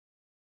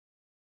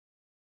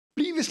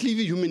Previously,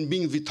 we human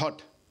beings, we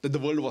thought that the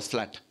world was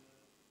flat.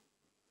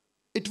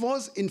 It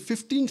was in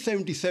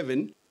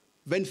 1577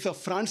 when Sir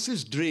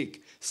Francis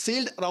Drake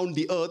sailed around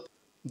the earth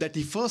that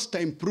he first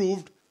time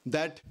proved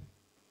that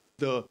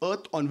the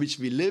earth on which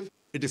we live,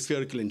 it is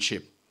spherical in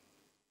shape.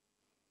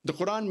 The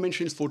Quran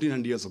mentions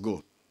 1400 years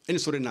ago in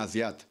Surah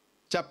Naziat,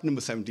 chapter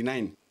number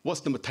 79,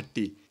 verse number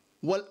 30.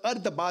 Wal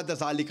Arda ba'da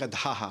Dhalika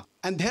Dahaha.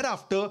 And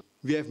thereafter,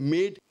 we have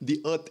made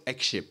the earth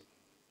egg-shaped.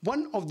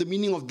 One of the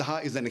meaning of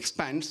Dahaha is an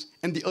expanse,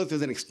 and the earth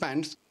is an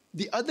expanse.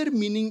 The other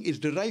meaning is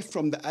derived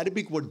from the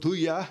Arabic word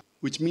Duiya,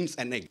 which means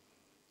an egg.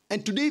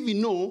 And today we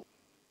know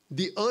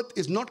the earth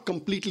is not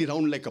completely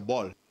round like a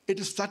ball. It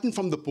is flattened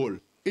from the pole.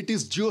 It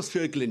is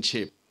geospherical in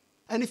shape.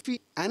 And if we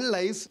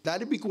analyze, the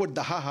Arabic word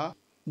Dahaha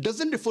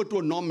doesn't refer to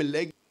a normal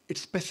egg. It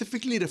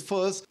specifically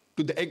refers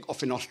to the egg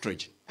of an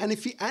ostrich. And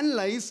if we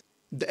analyze,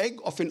 the egg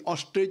of an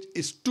ostrich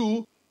is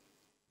too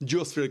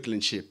geospherical in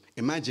shape.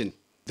 Imagine,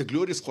 the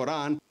Glorious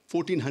Qur'an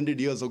 1400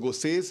 years ago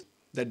says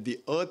that the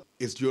earth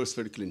is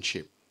geospherical in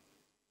shape.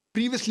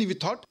 Previously, we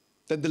thought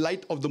that the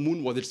light of the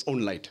moon was its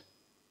own light.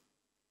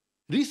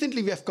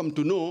 Recently, we have come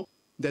to know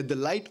that the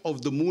light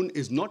of the moon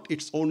is not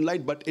its own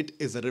light, but it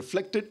is a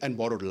reflected and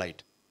borrowed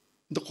light.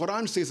 The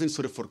Quran says in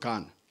Surah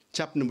Furqan,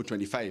 chapter number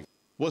 25,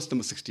 verse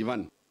number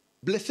 61,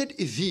 Blessed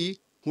is he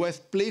who has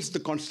placed the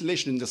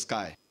constellation in the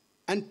sky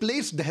and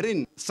placed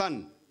therein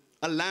sun,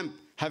 a lamp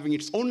having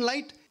its own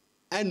light,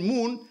 and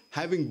moon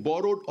having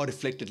borrowed or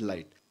reflected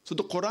light. So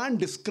the Quran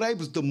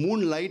describes the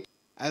moonlight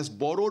as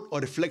borrowed or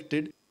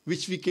reflected,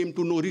 which we came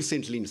to know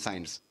recently in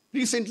science.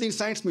 Recently in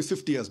science means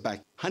 50 years back,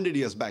 100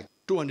 years back,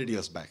 200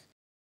 years back.